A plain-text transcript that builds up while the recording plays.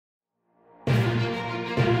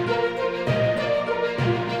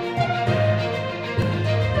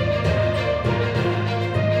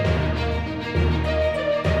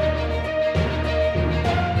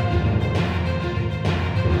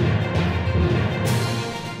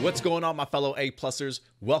What's going on, my fellow A-plusers?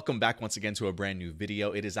 Welcome back once again to a brand new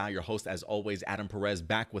video. It is I, your host, as always, Adam Perez,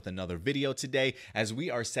 back with another video today as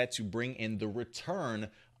we are set to bring in the return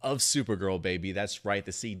of Supergirl, baby. That's right.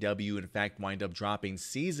 The CW, in fact, wind up dropping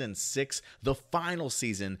season 6, the final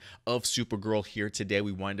season of Supergirl here today.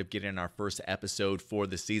 We wind up getting our first episode for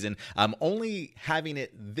the season. I'm only having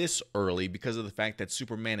it this early because of the fact that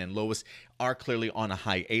Superman and Lois are clearly on a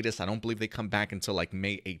hiatus. I don't believe they come back until like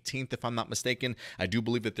May 18th, if I'm not mistaken. I do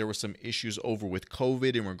believe that there were some issues over with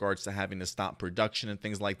COVID in regards to having to stop production and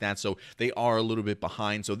things like that. So they are a little bit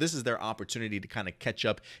behind. So this is their opportunity to kind of catch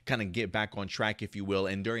up, kind of get back on track, if you will.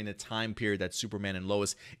 And during the time period that Superman and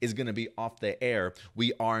Lois is going to be off the air,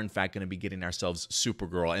 we are in fact going to be getting ourselves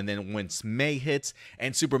Supergirl. And then once May hits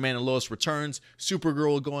and Superman and Lois returns, Supergirl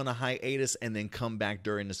will go on a hiatus and then come back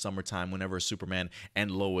during the summertime whenever Superman and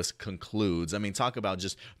Lois concludes. I mean, talk about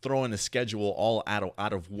just throwing the schedule all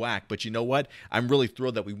out of whack. But you know what? I'm really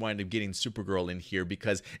thrilled that we wind up getting Supergirl in here,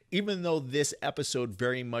 because even though this episode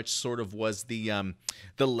very much sort of was the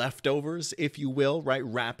leftovers, if you will, right,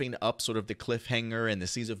 wrapping up sort of the cliffhanger and the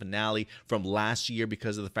season finale from last year,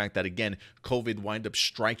 because of the fact that, again, COVID wind up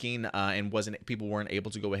striking and people weren't able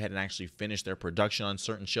to go ahead and actually finish their production on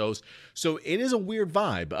certain shows. So it is a weird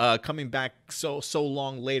vibe coming back so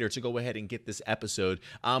long later to go ahead and get this episode.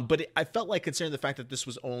 But I felt like, considering the fact that this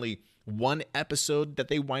was only one episode that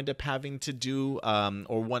they wind up having to do,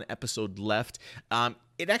 or one episode left,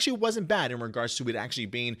 it actually wasn't bad in regards to it actually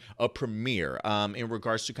being a premiere, in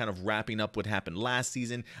regards to kind of wrapping up what happened last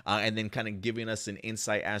season, and then kind of giving us an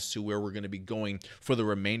insight as to where we're going to be going for the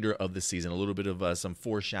remainder of the season, a little bit of some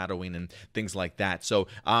foreshadowing and things like that. So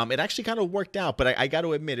it actually kind of worked out, but I got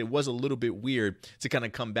to admit, it was a little bit weird to kind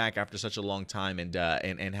of come back after such a long time and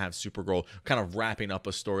have Supergirl kind of wrapping up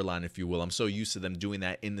a storyline, if you will. I'm so used to them doing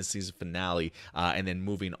that in the season finale and then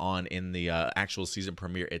moving on in the actual season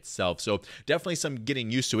premiere itself. So definitely some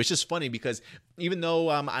getting used to. It's just funny because even though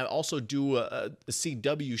I also do a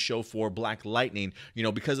CW show for Black Lightning, you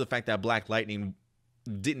know, because of the fact that Black Lightning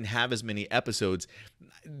didn't have as many episodes,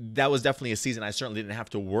 that was definitely a season I certainly didn't have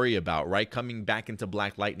to worry about, right? Coming back into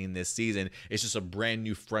Black Lightning this season, it's just a brand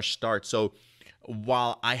new fresh start. So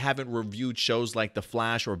while I haven't reviewed shows like The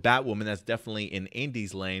Flash or Batwoman, that's definitely in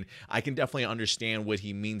Indy's lane, I can definitely understand what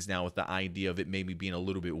he means now with the idea of it maybe being a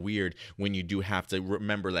little bit weird when you do have to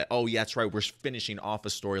remember that, oh, yeah, that's right, we're finishing off a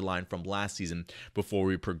storyline from last season before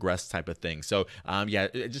we progress, type of thing. So, yeah,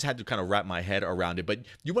 I just had to kind of wrap my head around it. But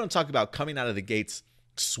you want to talk about coming out of the gates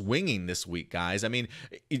swinging this week, guys. I mean,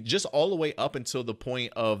 just all the way up until the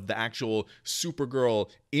point of the actual Supergirl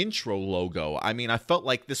intro logo. I mean, I felt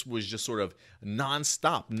like this was just sort of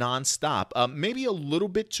nonstop. Maybe a little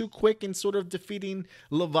bit too quick in sort of defeating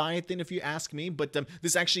Leviathan, if you ask me, but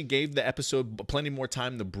this actually gave the episode plenty more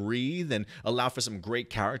time to breathe and allow for some great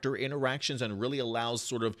character interactions, and really allows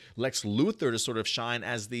sort of Lex Luthor to sort of shine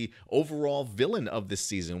as the overall villain of this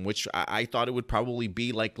season, which I thought it would probably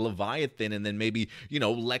be like Leviathan, and then maybe, you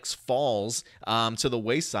know, Lex falls to the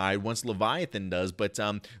wayside once Leviathan does. But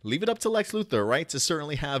leave it up to Lex Luthor, right, to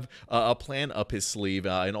certainly have a plan up his sleeve,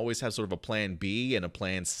 and always have sort of a plan B and a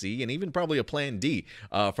plan C and even probably a plan D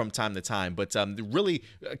from time to time. But really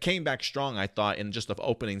came back strong, I thought, in just the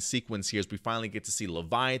opening sequence here, as we finally get to see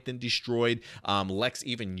Leviathan destroyed. Lex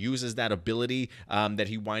even uses that ability that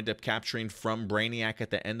he wind up capturing from Brainiac at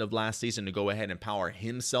the end of last season to go ahead and power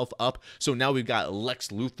himself up. So now we've got Lex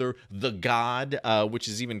Luthor, the God, which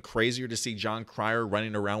is even crazier to see John Cryer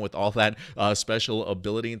running around with all that special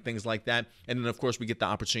ability and things like that. And then, of course, we get the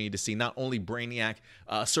opportunity to see not only Brainiac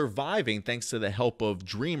surviving thanks to the help of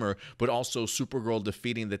Dreamer, but also Supergirl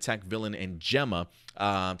defeating the tech villain and Gemma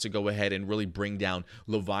to go ahead and really bring down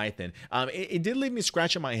Leviathan. It did leave me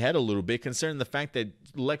scratching my head a little bit, considering the fact that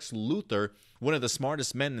Lex Luthor, one of the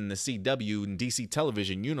smartest men in the CW and DC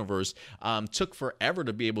television universe, took forever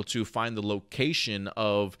to be able to find the location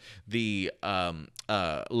of the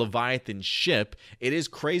Leviathan ship. It is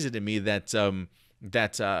crazy to me that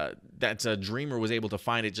Dreamer was able to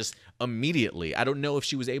find it just immediately. I don't know if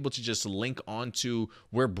she was able to just link onto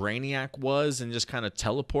where Brainiac was and just kind of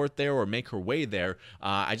teleport there or make her way there.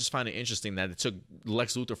 I just find it interesting that it took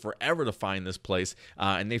Lex Luthor forever to find this place,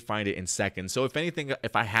 and they find it in seconds. So if anything,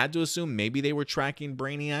 if I had to assume, maybe they were tracking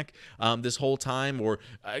Brainiac this whole time, or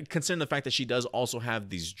considering the fact that she does also have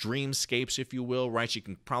these dreamscapes, if you will, right? She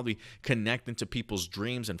can probably connect into people's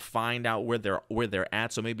dreams and find out where they're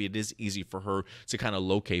at. So maybe it is easy for her to kind of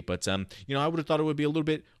locate. But you know, I would have thought it would be a little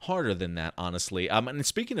bit harder than that, honestly. And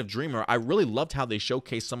speaking of Dreamer, I really loved how they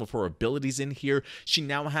showcased some of her abilities in here. She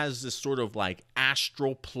now has this sort of like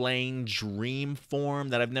astral plane dream form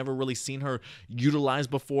that I've never really seen her utilize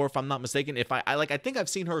before, if I'm not mistaken. If I think I've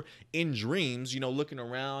seen her in dreams, you know, looking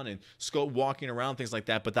around and walking around, things like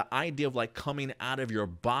that. But the idea of like coming out of your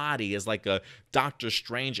body is like a Doctor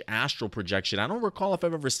Strange astral projection. I don't recall if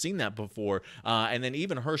I've ever seen that before. And then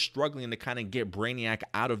even her struggling to kind of get Brainiac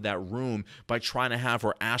out of that room by trying to have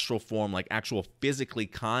her astral form, like actual physically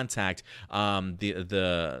contact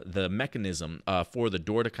the mechanism for the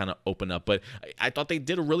door to kind of open up. But I thought they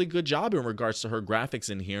did a really good job in regards to her graphics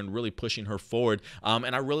in here and really pushing her forward.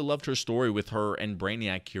 And I really loved her story with her and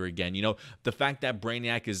Brainiac here again. You know, the fact that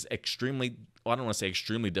Brainiac is extremely, well, I don't want to say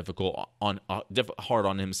extremely difficult hard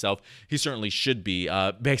on himself. He certainly should be,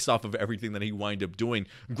 based off of everything that he wind up doing.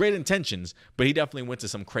 Great intentions, but he definitely went to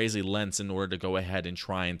some crazy lengths in order to go ahead and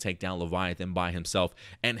try and take down Leviathan by himself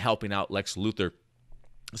and helping out Lex Luthor.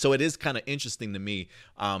 So it is kind of interesting to me.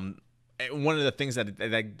 One of the things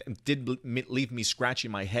that did leave me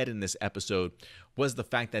scratching my head in this episode was the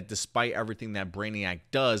fact that despite everything that Brainiac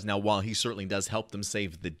does, now while he certainly does help them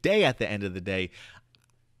save the day at the end of the day,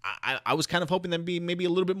 I was kind of hoping there'd be maybe a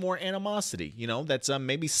little bit more animosity, you know, that's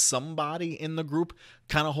maybe somebody in the group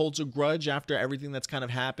kind of holds a grudge after everything that's kind of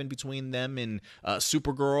happened between them and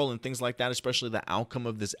Supergirl and things like that, especially the outcome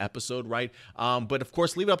of this episode, right? But of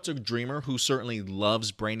course, leave it up to Dreamer, who certainly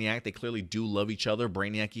loves Brainiac. They clearly do love each other.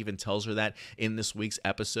 Brainiac even tells her that in this week's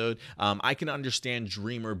episode. I can understand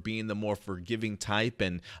Dreamer being the more forgiving type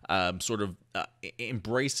and sort of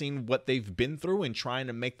embracing what they've been through and trying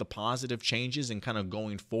to make the positive changes and kind of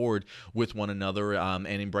going forward with one another and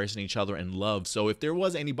embracing each other in love. So if there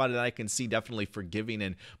was anybody that I can see definitely forgiving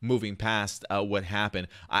and moving past what happened,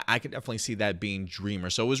 I can definitely see that being Dreamer.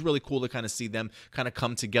 So it was really cool to kind of see them kind of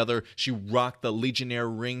come together. She rocked the Legionnaire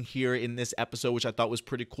ring here in this episode, which I thought was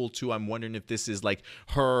pretty cool too. I'm wondering if this is like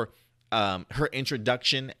her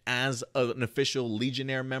introduction as an official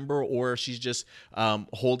Legionnaire member, or she's just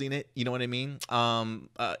holding it, you know what I mean,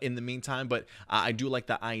 in the meantime. But I do like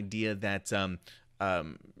the idea that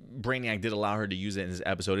Brainiac did allow her to use it in this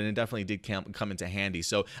episode, and it definitely did come into handy.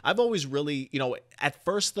 So I've always really, you know, at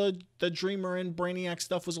first the Dreamer and Brainiac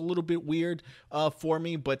stuff was a little bit weird for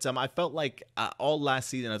me, but I felt like all last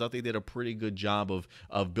season I thought they did a pretty good job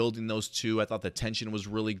of building those two. I thought the tension was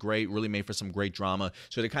really great, really made for some great drama.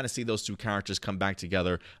 So to kind of see those two characters come back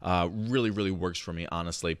together really works for me,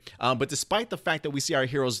 honestly. But despite the fact that we see our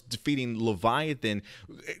heroes defeating Leviathan,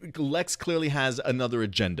 Lex clearly has another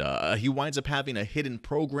agenda. He winds up having a hidden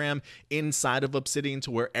program inside of Obsidian to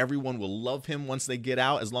where everyone will love him once they get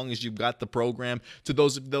out, as long as you've got the program. To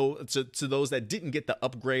those that didn't get the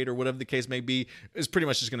upgrade or whatever the case may be, is pretty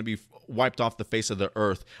much just going to be wiped off the face of the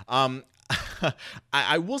earth.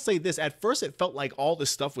 I will say this, at first it felt like all this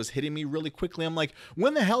stuff was hitting me really quickly. I'm like,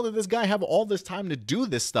 when the hell did this guy have all this time to do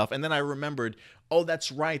this stuff? And then I remembered, oh,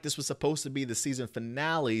 that's right, this was supposed to be the season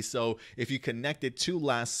finale. So if you connect it to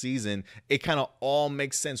last season, it kind of all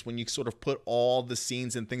makes sense when you sort of put all the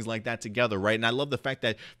scenes and things like that together, right? And I love the fact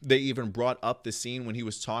that they even brought up the scene when he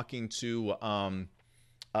was talking to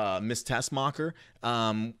Miss Tessmacher,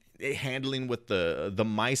 handling with the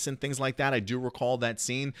mice and things like that. I do recall that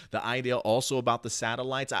scene. The idea also about the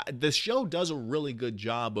satellites. The show does a really good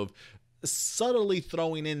job of subtly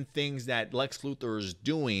throwing in things that Lex Luthor is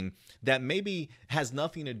doing that maybe has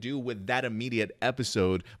nothing to do with that immediate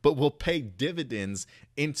episode, but will pay dividends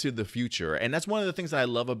into the future. And that's one of the things that I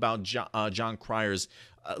love about John Cryer's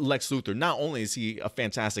Lex Luthor. Not only is he a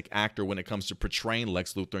fantastic actor when it comes to portraying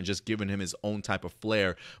Lex Luthor and just giving him his own type of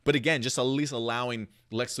flair, but again, just at least allowing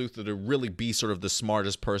Lex Luthor to really be sort of the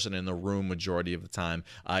smartest person in the room majority of the time,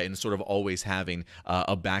 and sort of always having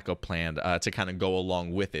a backup plan to kind of go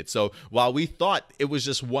along with it. So while we thought it was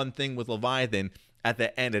just one thing with Leviathan, at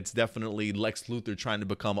the end, it's definitely Lex Luthor trying to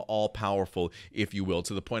become all-powerful, if you will,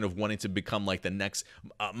 to the point of wanting to become like the next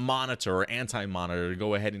Monitor or Anti-Monitor to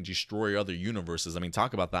go ahead and destroy other universes. I mean,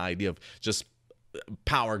 talk about the idea of just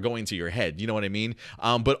power going to your head, you know what I mean?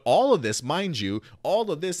 But all of this, mind you,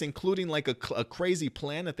 all of this, including like a crazy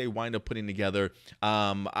plan that they wind up putting together,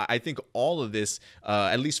 I think all of this,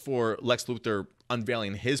 at least for Lex Luthor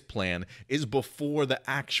unveiling his plan, is before the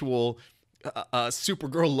actual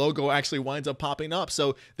Supergirl logo actually winds up popping up.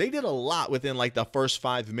 So they did a lot within like the first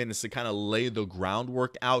 5 minutes to kind of lay the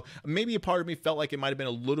groundwork out. Maybe a part of me felt like it might have been a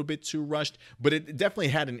little bit too rushed, but it definitely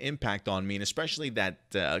had an impact on me, and especially that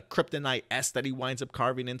kryptonite S that he winds up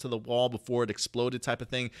carving into the wall before it exploded type of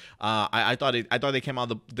thing. I thought they came out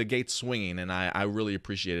of the gate swinging, and I really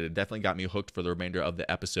appreciated it. It definitely got me hooked for the remainder of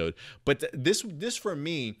the episode. But this for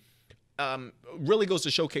me really goes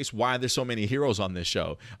to showcase why there's so many heroes on this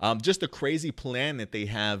show. Just the crazy plan that they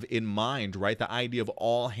have in mind, right? The idea of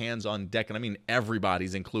all hands on deck, and I mean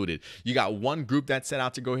everybody's included. You got one group that's set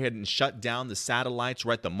out to go ahead and shut down the satellites,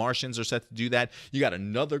 right? The Martians are set to do that. You got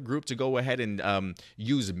another group to go ahead and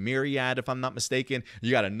use Myriad, if I'm not mistaken.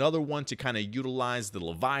 You got another one to kind of utilize the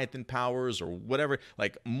Leviathan powers or whatever,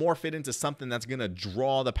 like morph it into something that's going to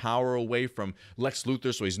draw the power away from Lex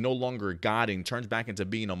Luthor so he's no longer a god and turns back into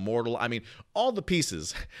being immortal. I mean, all the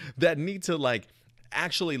pieces that need to like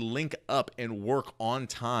actually link up and work on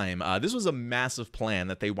time. This was a massive plan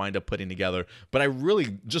that they wind up putting together, but I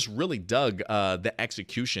really dug the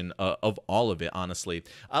execution of all of it, honestly.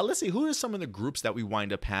 Let's see, who are some of the groups that we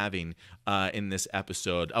wind up having in this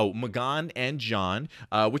episode? Oh, Magan and John,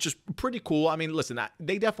 which is pretty cool. I mean, listen,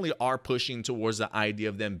 they definitely are pushing towards the idea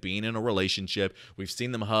of them being in a relationship. We've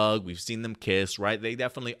seen them hug, we've seen them kiss, right? They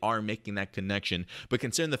definitely are making that connection, but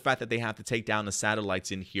considering the fact that they have to take down the satellites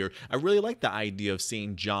in here, I really like the idea of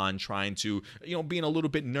seeing John trying to, being a little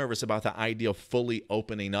bit nervous about the idea of fully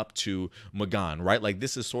opening up to Magan, right? Like,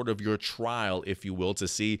 this is sort of your trial, if you will, to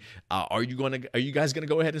see, are you guys going to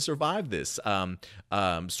go ahead and survive this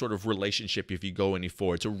sort of relationship if you go any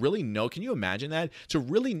forward? To really know, can you imagine that? To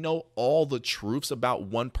really know all the truths about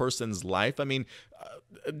one person's life. I mean,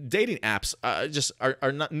 dating apps just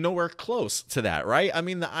are not nowhere close to that, right? I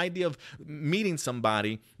mean, the idea of meeting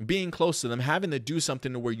somebody, being close to them, having to do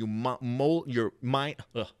something to where you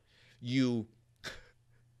you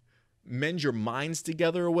mend your minds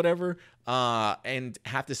together or whatever, and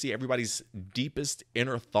have to see everybody's deepest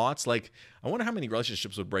inner thoughts. Like, I wonder how many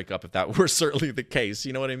relationships would break up if that were certainly the case.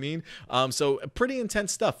 You know what I mean? So pretty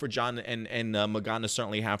intense stuff for John and Magan to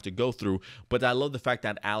certainly have to go through. But I love the fact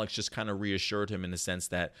that Alex just kind of reassured him in the sense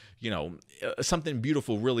that, something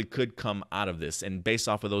beautiful really could come out of this. And based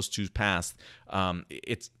off of those two paths,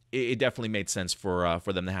 it definitely made sense for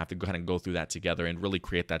them to have to kind of go through that together and really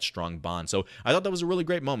create that strong bond. So I thought that was a really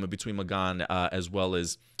great moment between Magan as well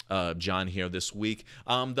as John here this week.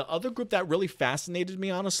 The other group that really fascinated me,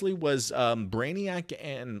 honestly, was Brainiac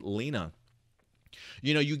and Lena.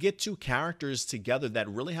 You get two characters together that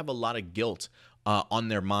really have a lot of guilt on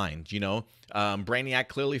their mind. Brainiac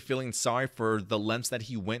clearly feeling sorry for the lengths that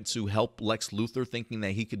he went to help Lex Luthor, thinking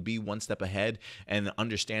that he could be one step ahead, and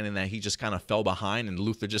understanding that he just kind of fell behind and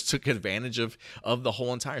Luthor just took advantage of the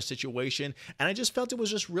whole entire situation. And I just felt it was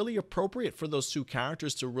just really appropriate for those two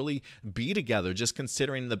characters to really be together, just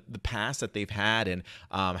considering the past that they've had, and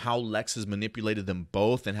how Lex has manipulated them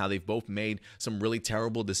both, and how they've both made some really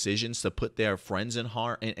terrible decisions to put their friends in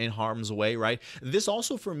harm's way, right? This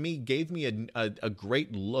also, for me, gave me a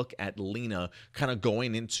great look at Lena kind of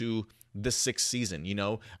going into the sixth season.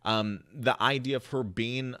 The idea of her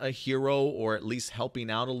being a hero, or at least helping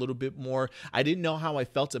out a little bit more. I didn't know how I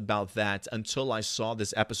felt about that until I saw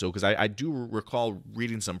this episode, because I do recall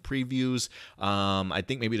reading some previews. I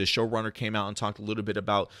think maybe the showrunner came out and talked a little bit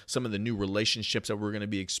about some of the new relationships that we're going to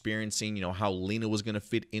be experiencing, how Lena was going to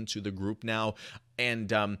fit into the group now.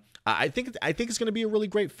 And I think it's going to be a really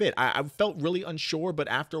great fit. I felt really unsure, but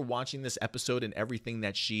after watching this episode and everything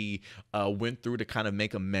that she went through to kind of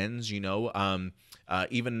make amends,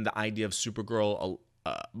 even the idea of Supergirl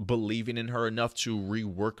believing in her enough to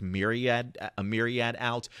rework Myriad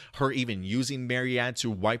out, her even using Myriad to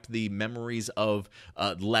wipe the memories of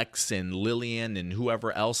Lex and Lillian and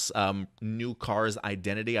whoever else knew Kara's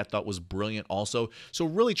identity, I thought was brilliant also. So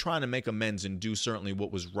really trying to make amends and do certainly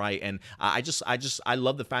what was right. And I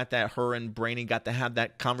love the fact that her and Brainy got to have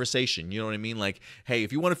that conversation. You know what I mean? Like, hey,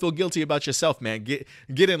 if you want to feel guilty about yourself, man,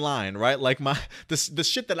 get in line, right? Like, the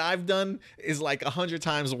shit that I've done is like 100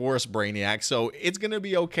 times worse, Brainiac. So it's gonna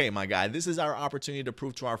be okay, my guy. This is our opportunity to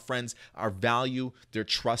prove to our friends our value, their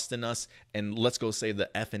trust in us, and let's go save the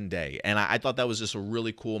effing day. And I thought that was just a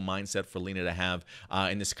really cool mindset for Lena to have,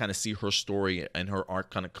 and just kind of see her story and her arc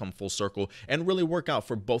kind of come full circle and really work out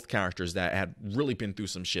for both characters that had really been through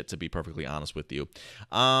some shit, to be perfectly honest with you.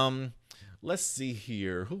 Let's see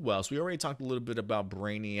here. Who else? We already talked a little bit about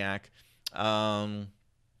Brainiac.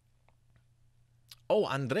 Oh,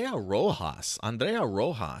 Andrea Rojas. I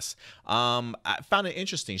found it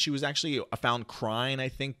interesting. She was actually found crying, I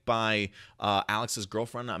think, by Alex's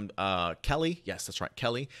girlfriend, Kelly. Yes, that's right,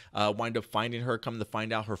 Kelly. Wind up finding her. Come to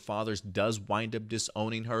find out, her father does wind up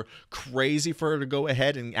disowning her. Crazy for her to go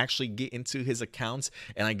ahead and actually get into his accounts.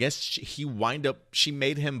 And I guess she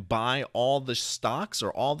made him buy all the stocks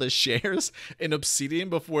or all the shares in Obsidian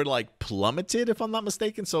before it like plummeted, if I'm not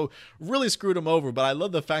mistaken. So really screwed him over. But I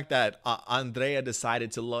love the fact that Andrea decided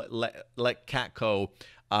to let Catco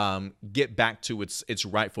get back to its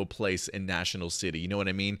rightful place in National City. You know what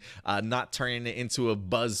I mean? Not turning it into a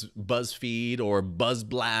BuzzFeed or Buzz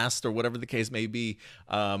Blast or whatever the case may be.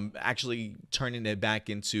 Actually turning it back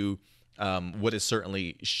into what it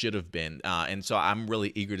certainly should have been. And so I'm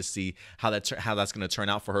really eager to see how that's going to turn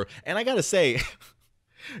out for her. And I gotta say,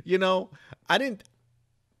 you know,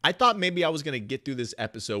 I thought maybe I was going to get through this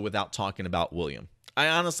episode without talking about William. I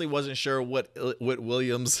honestly wasn't sure what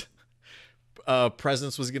William's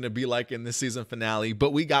presence was going to be like in this season finale,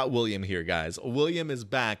 but we got William here, guys. William is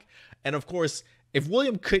back. And of course, if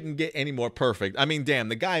William couldn't get any more perfect, I mean, damn,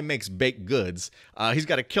 the guy makes baked goods. He's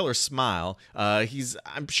got a killer smile.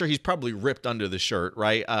 I'm sure he's probably ripped under the shirt,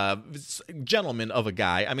 right? Gentleman of a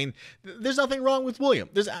guy. I mean, there's nothing wrong with William.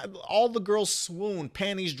 There's all the girls swoon,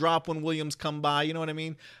 panties drop when Williams come by. You know what I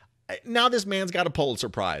mean? Now this man's got a Pulitzer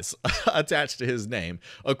Prize attached to his name,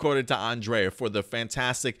 according to Andrea, for the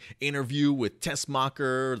fantastic interview with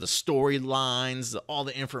Tessmacher, the storylines, all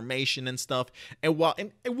the information and stuff. And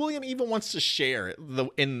William even wants to share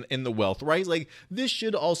in the wealth, right? Like, this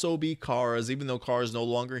should also be Kara's, even though Kara's no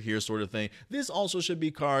longer here, sort of thing. This also should be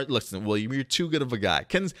Kara. Listen, William, you're too good of a guy.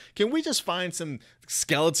 Can we just find some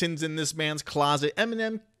skeletons in this man's closet?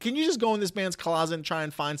 Eminem, can you just go in this man's closet and try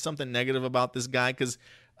and find something negative about this guy? Because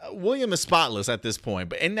William is spotless at this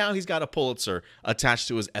point, and now he's got a Pulitzer attached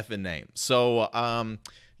to his effing name. So,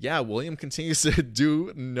 yeah, William continues to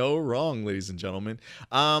do no wrong, ladies and gentlemen.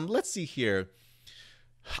 Let's see here.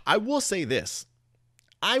 I will say this.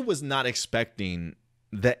 I was not expecting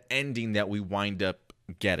the ending that we wind up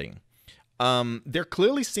getting. There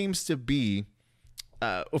clearly seems to be,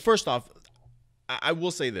 well, first off, I will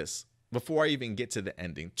say this before I even get to the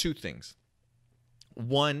ending. Two things.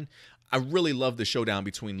 One, I really love the showdown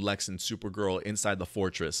between Lex and Supergirl inside the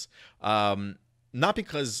fortress. Not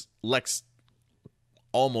because Lex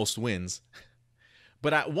almost wins,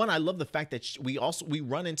 but I love the fact that we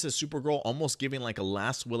run into Supergirl almost giving like a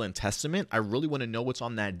last will and testament. I really want to know what's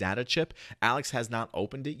on that data chip. Alex has not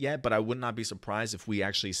opened it yet, but I would not be surprised if we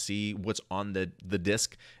actually see what's on the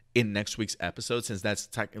disc in next week's episode, since that's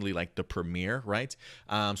technically like the premiere, right?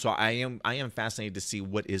 So I am fascinated to see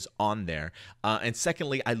what is on there. And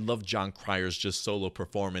secondly, I love John Cryer's just solo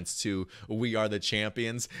performance to "We Are the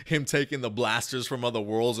Champions," him taking the blasters from other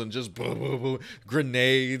worlds and just boom, boom, boom,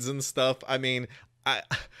 grenades and stuff. I mean,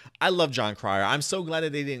 I love John Cryer. I'm so glad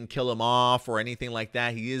that they didn't kill him off or anything like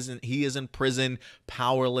that. He is in prison,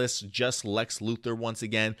 powerless, just Lex Luthor once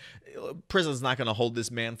again. Prison's not going to hold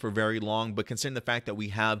this man for very long, but considering the fact that we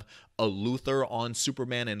have a Luthor on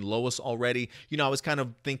Superman and Lois already, you know, I was kind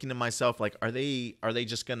of thinking to myself, like, are they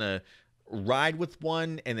just going to ride with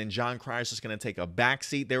one and then John Cryer's just going to take a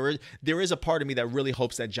backseat? There is a part of me that really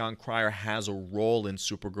hopes that John Cryer has a role in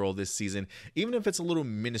Supergirl this season, even if it's a little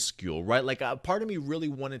minuscule, right? Like, a part of me really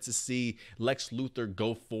wanted to see Lex Luthor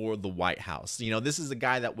go for the White House. You know, this is a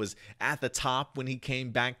guy that was at the top when he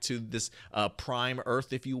came back to this prime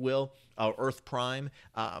Earth, if you will. Earth Prime.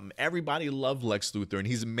 Everybody loved Lex Luthor, and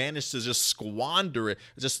he's managed to just squander it,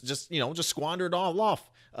 just squander it all off.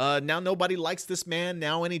 Now nobody likes this man.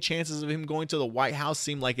 Now any chances of him going to the White House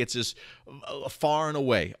seem like it's just far and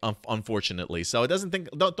away, unfortunately. So don't think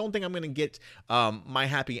I'm going to get my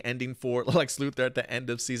happy ending for Lex Luthor at the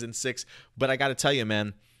end of season 6. But I got to tell you,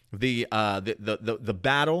 man, the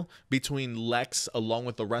battle between Lex along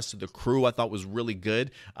with the rest of the crew I thought was really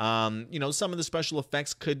good. You know, some of the special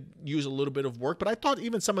effects could use a little bit of work, but I thought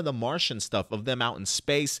even some of the Martian stuff of them out in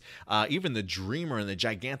space, even the Dreamer and the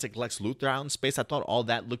gigantic Lex Luthor out in space, I thought all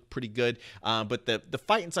that looked pretty good. But the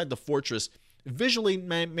fight inside the fortress, visually,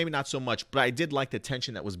 maybe not so much, but I did like the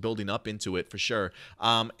tension that was building up into it for sure.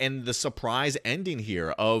 And the surprise ending here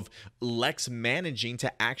of Lex managing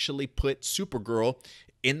to actually put Supergirl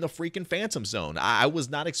in the freaking Phantom Zone. I was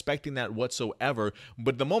not expecting that whatsoever,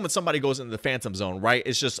 but the moment somebody goes into the Phantom Zone, right,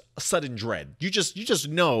 it's just sudden dread. You just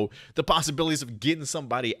know the possibilities of getting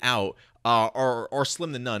somebody out are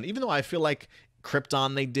slim to none. Even though I feel like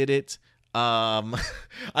Krypton, they did it.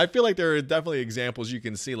 I feel like there are definitely examples you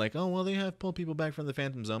can see, like, oh, well, they have pulled people back from the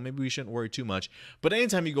Phantom Zone. Maybe we shouldn't worry too much. But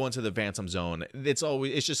anytime you go into the Phantom Zone, it's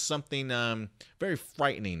just something very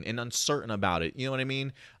frightening and uncertain about it. You know what I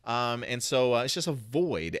mean? And so it's just a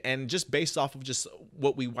void. And just based off of just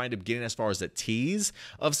what we wind up getting as far as the tease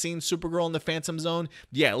of seeing Supergirl in the Phantom Zone,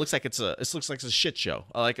 yeah, it looks like it's a shit show,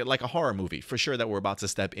 like a horror movie for sure that we're about to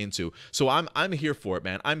step into. So I'm here for it,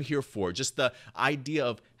 man. I'm here for it. Just the idea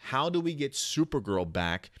of how do we get Supergirl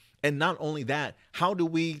back, and not only that, how do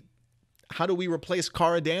we how do we replace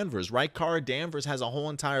Kara Danvers, right? Kara Danvers has a whole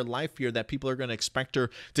entire life here that people are going to expect her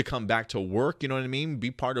to come back to work, you know what I mean?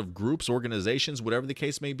 Be part of groups, organizations, whatever the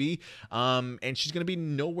case may be. And she's going to be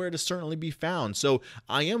nowhere to certainly be found. So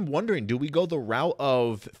I am wondering, do we go the route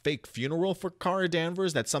of fake funeral for Kara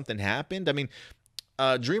Danvers, that something happened? I mean,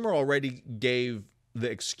 Dreamer already gave the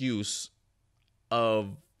excuse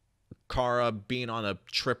of Kara being on a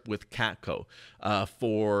trip with Catco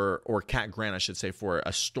or Cat Grant, I should say, for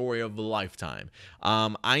a story of a lifetime.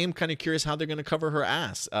 I am kind of curious how they're going to cover her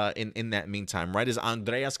ass in that meantime, right? Is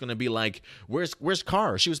Andreas going to be like, where's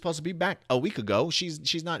Kara? She was supposed to be back a week ago.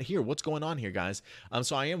 She's not here. What's going on here, guys?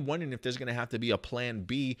 So I am wondering if there's going to have to be a plan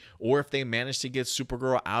B, or if they manage to get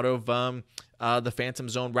Supergirl out of the Phantom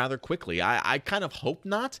Zone rather quickly. I kind of hope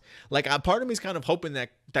not. Like, part of me is kind of hoping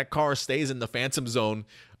that Kara stays in the Phantom Zone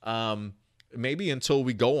maybe until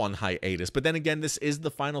we go on hiatus. But then again, this is the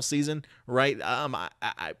final season, right?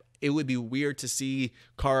 It would be weird to see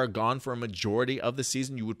Kara gone for a majority of the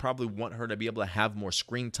season. You would probably want her to be able to have more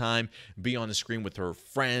screen time, be on the screen with her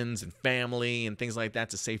friends and family and things like that,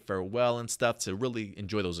 to say farewell and stuff, to really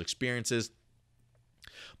enjoy those experiences.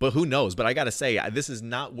 But who knows? But I got to say, this is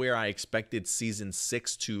not where I expected season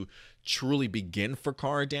 6 to truly begin for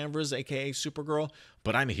Kara Danvers, aka Supergirl.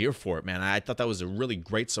 But I'm here for it, man. I thought that was a really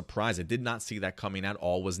great surprise. I did not see that coming at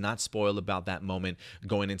all. Was not spoiled about that moment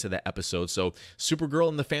going into the episode. So Supergirl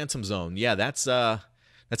in the Phantom Zone. Yeah, that's a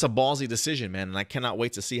ballsy decision, man. And I cannot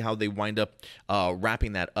wait to see how they wind up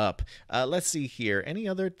wrapping that up. Let's see here. Any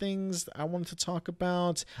other things I wanted to talk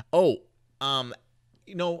about? Oh,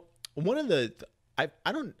 you know, one of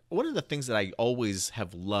the things that I always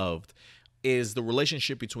have loved is the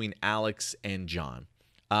relationship between Alex and John.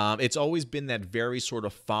 It's always been that very sort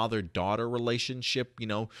of father-daughter relationship, you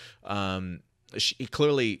know.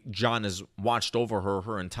 Clearly, John has watched over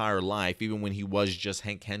her entire life, even when he was just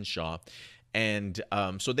Hank Henshaw. And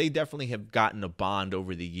so they definitely have gotten a bond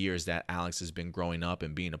over the years that Alex has been growing up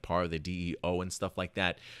and being a part of the DEO and stuff like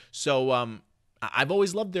that. So I've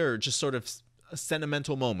always loved their just sort of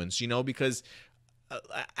sentimental moments, you know, because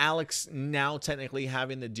Alex now technically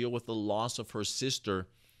having to deal with the loss of her sister,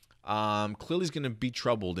 clearly is going to be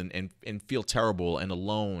troubled and feel terrible and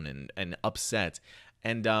alone and upset.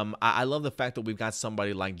 And I love the fact that we've got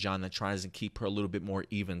somebody like John that tries to keep her a little bit more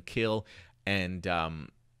even keel, and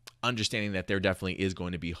understanding that there definitely is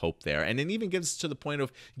going to be hope there. And it even gives to the point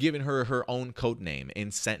of giving her her own code name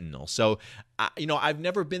in Sentinel. So, you know, I've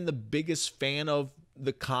never been the biggest fan of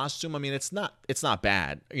the costume. I mean, it's not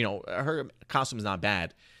bad. You know, her costume is not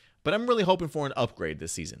bad. But I'm really hoping for an upgrade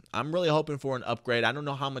this season. I'm really hoping for an upgrade. I don't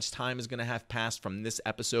know how much time is going to have passed from this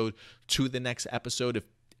episode to the next episode.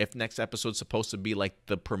 If next episode's supposed to be like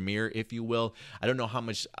the premiere, if you will. I don't know how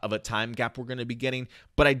much of a time gap we're going to be getting.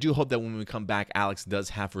 But I do hope that when we come back, Alex does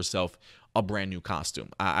have herself a brand new costume.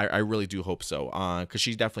 I really do hope so, because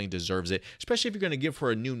she definitely deserves it, especially if you're going to give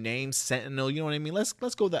her a new name, Sentinel. You know what I mean? Let's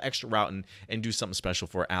go the extra route and do something special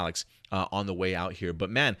for Alex on the way out here.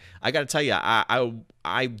 But man, I got to tell you,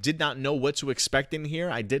 I did not know what to expect in here.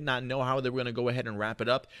 I did not know how they were going to go ahead and wrap it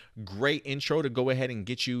up. Great intro to go ahead and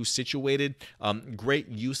get you situated. Great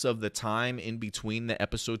use of the time in between the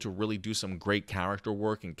episode to really do some great character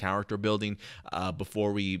work and character building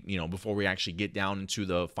before we actually get down into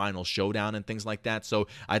the final showdown and things like that. So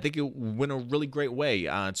I think it went a really great way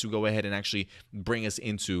to go ahead and actually bring us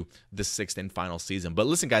into the 6th and final season. But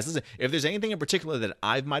listen, guys, if there's anything in particular that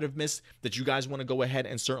I might have missed that you guys want to go ahead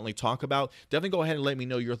and certainly talk about, definitely go ahead and let me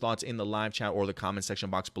know your thoughts in the live chat or the comment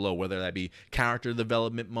section box below, whether that be character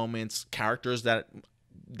development moments, characters that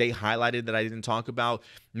they highlighted that I didn't talk about,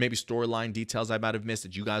 maybe storyline details I might have missed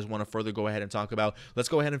that you guys want to further go ahead and talk about. Let's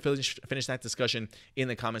go ahead and finish that discussion in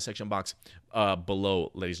the comment section box below,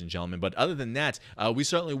 ladies and gentlemen. But other than that, we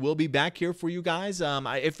certainly will be back here for you guys.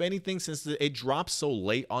 If anything, since it drops so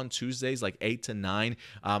late on Tuesdays, like 8 to 9,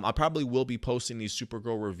 I probably will be posting these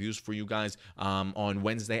Supergirl reviews for you guys on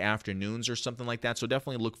Wednesday afternoons or something like that. So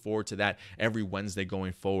definitely look forward to that every Wednesday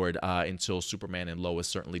going forward until Superman and Lois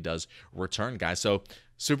certainly does return, guys. So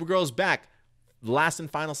Supergirl's back. Last and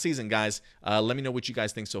final season, guys. Let me know what you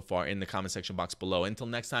guys think so far in the comment section box below. Until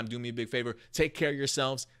next time, do me a big favor. Take care of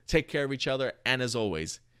yourselves. Take care of each other. And as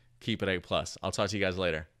always, keep it A+. I'll talk to you guys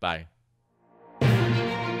later. Bye.